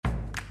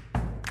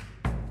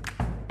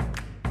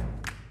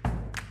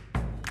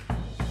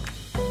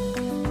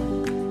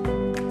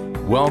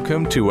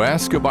Welcome to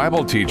Ask a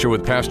Bible Teacher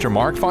with Pastor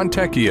Mark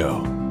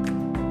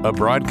Fontecchio, a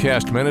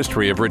broadcast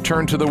ministry of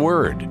Return to the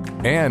Word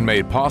and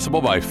made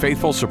possible by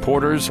faithful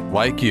supporters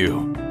like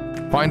you.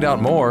 Find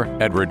out more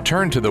at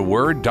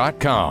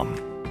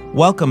returntotheword.com.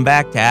 Welcome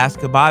back to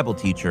Ask a Bible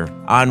Teacher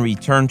on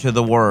Return to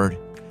the Word.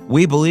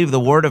 We believe the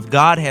Word of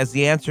God has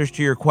the answers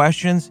to your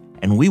questions,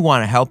 and we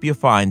want to help you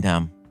find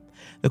them.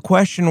 The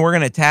question we're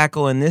going to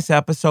tackle in this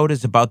episode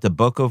is about the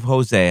book of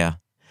Hosea.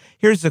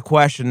 Here's the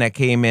question that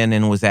came in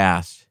and was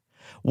asked.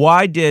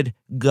 Why did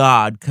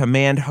God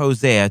command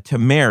Hosea to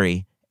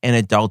marry an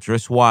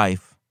adulterous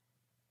wife?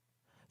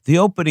 The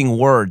opening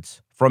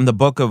words from the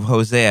book of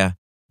Hosea,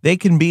 they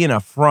can be an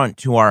affront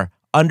to our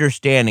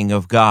understanding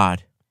of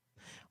God.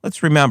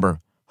 Let's remember,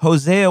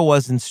 Hosea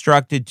was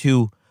instructed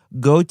to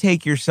go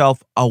take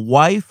yourself a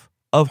wife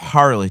of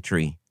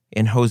harlotry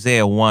in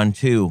Hosea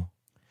 1:2.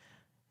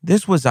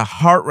 This was a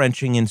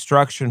heart-wrenching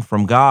instruction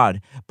from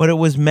God, but it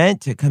was meant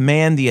to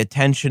command the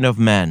attention of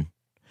men.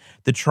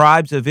 The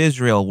tribes of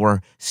Israel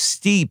were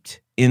steeped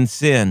in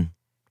sin.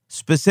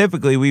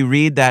 Specifically, we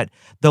read that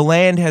the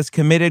land has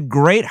committed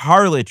great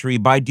harlotry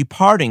by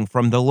departing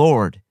from the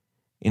Lord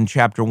in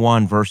chapter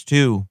 1, verse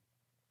 2.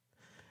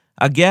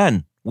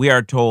 Again, we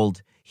are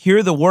told,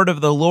 "Hear the word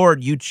of the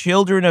Lord, you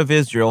children of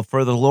Israel,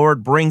 for the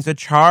Lord brings a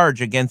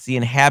charge against the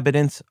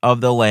inhabitants of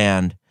the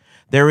land.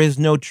 There is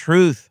no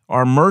truth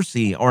or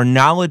mercy or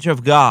knowledge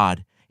of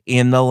God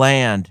in the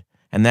land."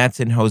 And that's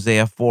in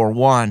Hosea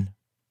 4:1.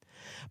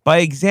 By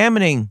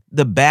examining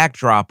the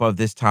backdrop of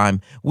this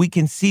time, we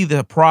can see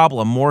the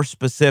problem more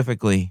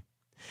specifically.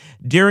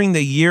 During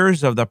the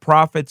years of the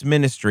prophet's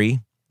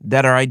ministry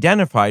that are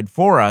identified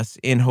for us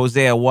in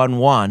Hosea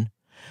 1:1,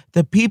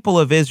 the people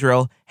of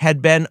Israel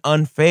had been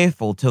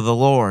unfaithful to the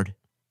Lord.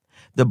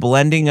 The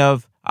blending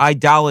of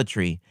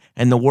idolatry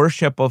and the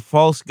worship of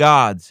false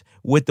gods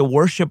with the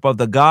worship of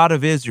the God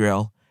of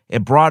Israel,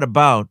 it brought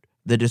about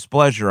the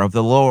displeasure of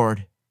the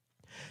Lord.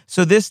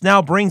 So this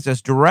now brings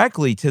us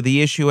directly to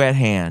the issue at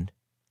hand.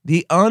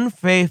 The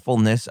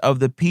unfaithfulness of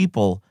the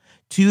people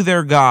to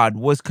their God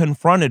was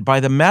confronted by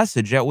the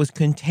message that was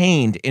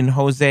contained in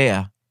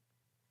Hosea.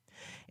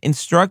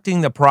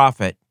 Instructing the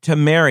prophet to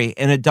marry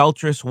an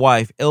adulterous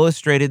wife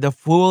illustrated the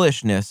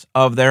foolishness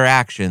of their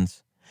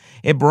actions.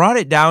 It brought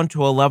it down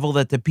to a level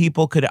that the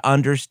people could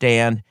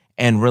understand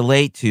and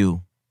relate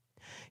to.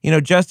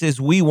 Just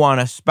as we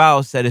want a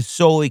spouse that is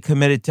solely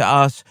committed to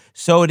us,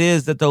 so it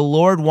is that the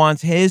Lord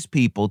wants his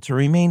people to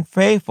remain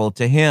faithful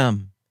to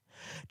him.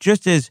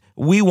 Just as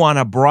we want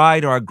a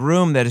bride or a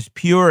groom that is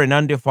pure and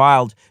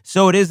undefiled,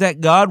 so it is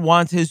that God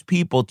wants his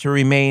people to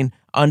remain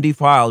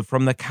undefiled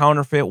from the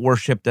counterfeit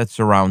worship that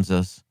surrounds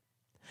us.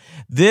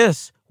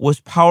 This was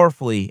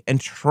powerfully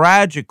and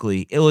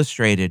tragically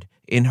illustrated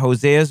in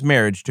Hosea's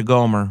marriage to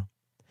Gomer.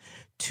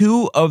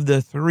 2 of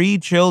the 3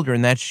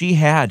 children that she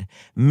had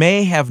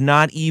may have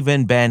not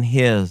even been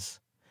his.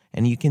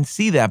 And you can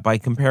see that by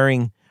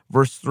comparing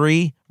verse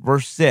 3,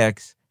 verse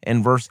 6,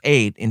 and verse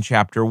 8 in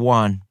chapter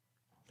 1.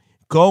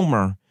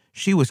 Gomer,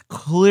 she was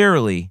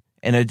clearly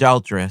an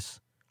adulteress,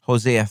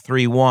 Hosea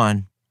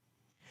 3:1.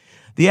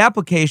 The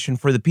application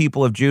for the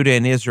people of Judah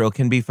and Israel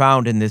can be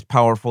found in this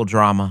powerful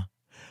drama.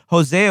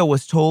 Hosea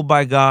was told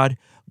by God,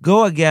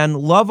 "Go again,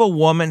 love a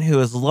woman who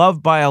is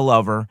loved by a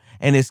lover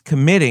and is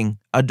committing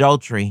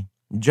adultery,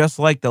 just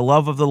like the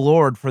love of the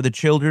Lord for the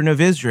children of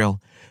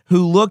Israel,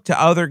 who look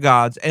to other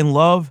gods and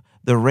love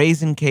the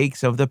raisin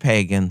cakes of the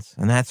pagans."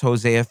 And that's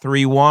Hosea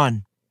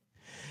 3:1.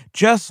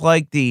 Just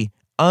like the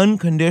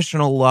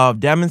unconditional love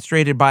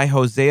demonstrated by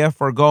Hosea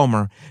for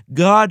Gomer,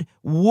 God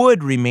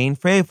would remain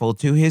faithful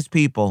to his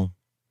people.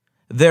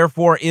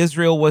 Therefore,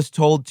 Israel was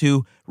told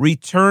to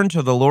return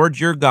to the Lord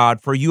your God,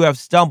 for you have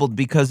stumbled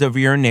because of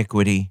your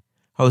iniquity.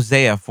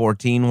 Hosea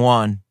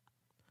 14:1.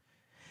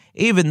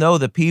 Even though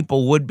the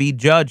people would be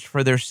judged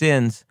for their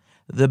sins,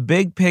 the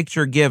big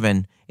picture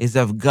given is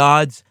of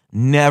God's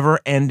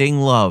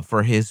never-ending love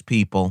for his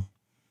people.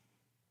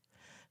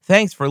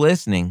 Thanks for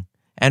listening.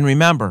 And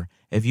remember,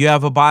 if you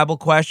have a Bible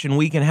question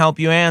we can help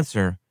you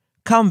answer,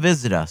 come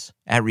visit us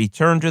at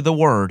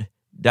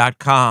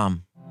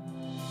returntotheword.com.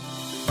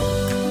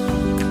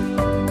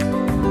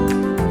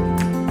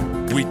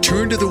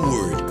 Return to the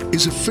Word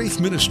is a faith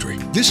ministry.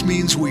 This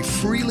means we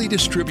freely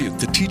distribute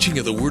the teaching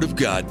of the Word of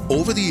God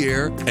over the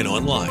air and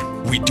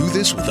online. We do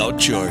this without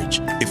charge.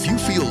 If you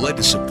feel led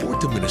to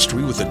support the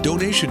ministry with a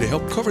donation to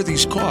help cover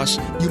these costs,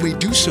 you may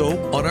do so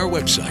on our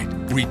website,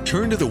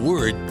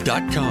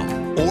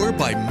 returntotheword.com, or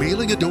by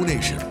mailing a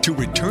donation to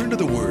Return to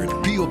the Word,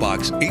 P.O.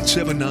 Box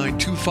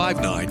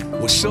 879259,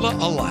 Wasilla,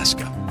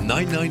 Alaska,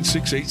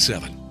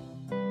 99687.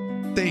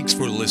 Thanks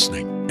for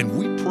listening, and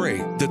we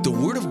pray that the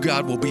Word of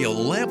God will be a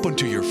lamp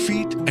unto your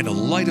feet and a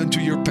light unto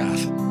your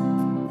path.